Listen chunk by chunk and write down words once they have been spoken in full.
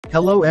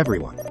Hello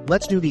everyone,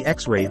 let's do the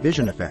X-ray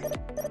vision effect.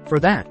 For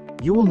that,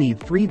 you will need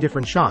 3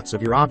 different shots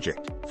of your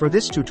object. For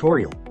this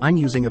tutorial, I'm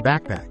using a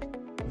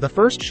backpack. The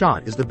first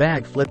shot is the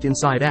bag flipped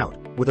inside out,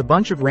 with a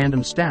bunch of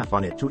random stuff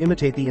on it to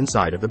imitate the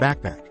inside of the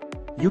backpack.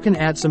 You can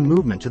add some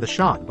movement to the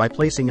shot by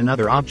placing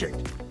another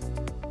object.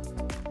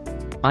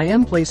 I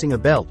am placing a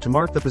belt to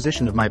mark the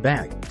position of my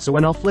bag, so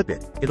when I'll flip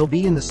it, it'll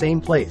be in the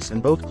same place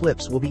and both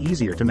clips will be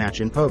easier to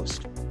match in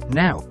post.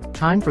 Now,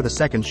 time for the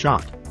second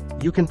shot.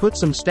 You can put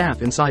some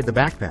stuff inside the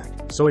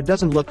backpack, so it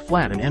doesn't look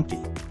flat and empty.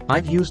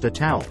 I've used a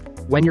towel.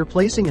 When you're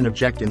placing an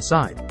object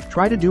inside,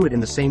 try to do it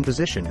in the same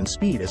position and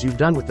speed as you've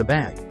done with the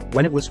bag,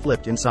 when it was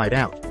flipped inside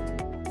out.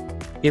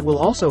 It will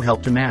also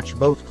help to match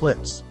both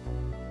clips.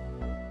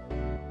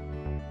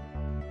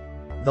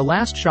 The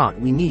last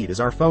shot we need is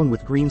our phone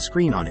with green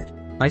screen on it.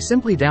 I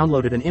simply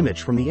downloaded an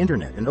image from the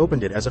internet and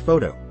opened it as a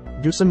photo.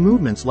 Do some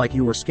movements like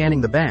you were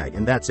scanning the bag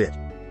and that's it.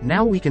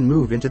 Now we can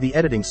move into the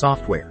editing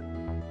software.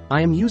 I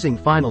am using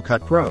Final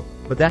Cut Pro,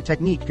 but that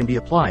technique can be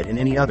applied in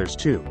any others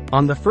too.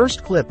 On the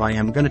first clip I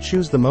am gonna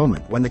choose the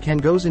moment when the can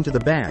goes into the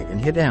bag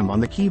and hit M on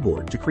the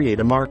keyboard to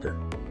create a marker.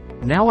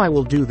 Now I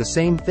will do the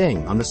same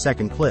thing on the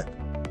second clip.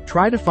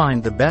 Try to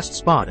find the best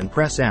spot and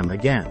press M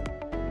again.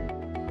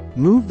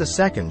 Move the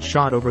second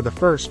shot over the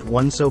first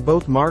one so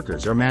both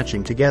markers are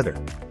matching together.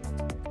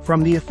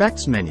 From the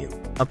effects menu,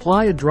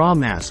 apply a draw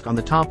mask on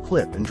the top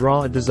clip and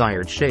draw a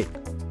desired shape.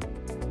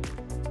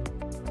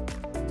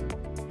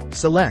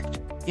 Select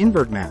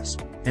invert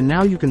mask, and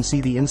now you can see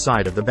the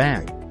inside of the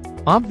bag.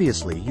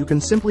 Obviously you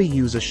can simply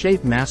use a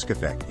shape mask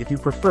effect if you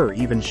prefer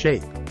even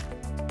shape.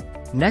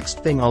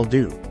 Next thing I'll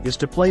do is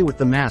to play with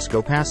the mask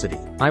opacity.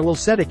 I will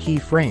set a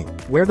keyframe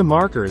where the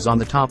marker is on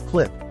the top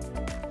clip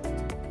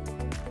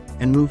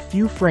and move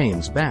few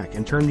frames back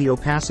and turn the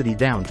opacity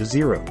down to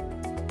 0.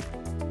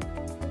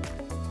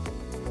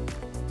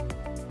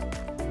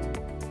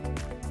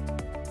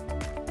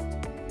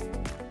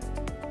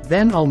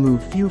 Then I'll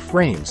move few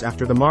frames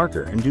after the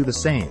marker and do the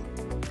same.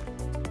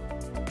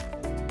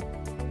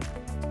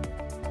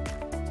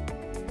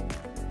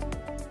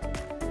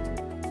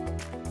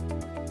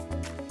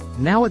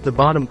 Now at the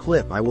bottom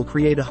clip I will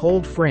create a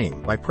hold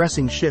frame by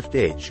pressing Shift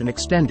H and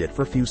extend it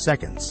for few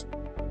seconds.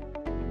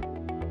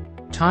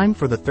 Time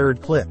for the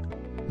third clip.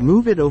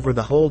 Move it over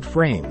the hold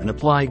frame and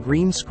apply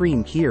green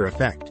screen keyer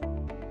effect.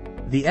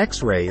 The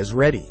X-ray is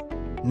ready.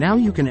 Now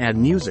you can add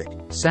music,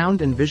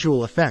 sound and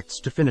visual effects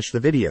to finish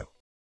the video.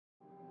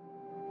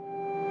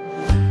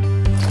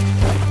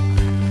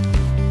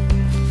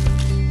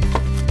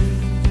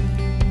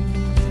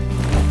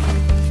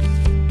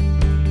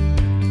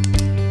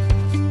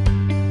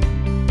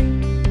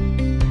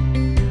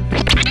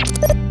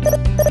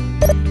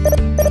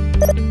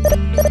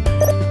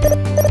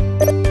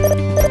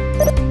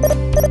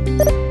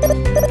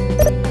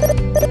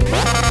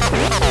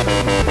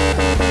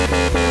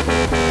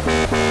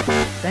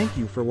 Thank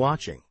you for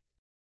watching.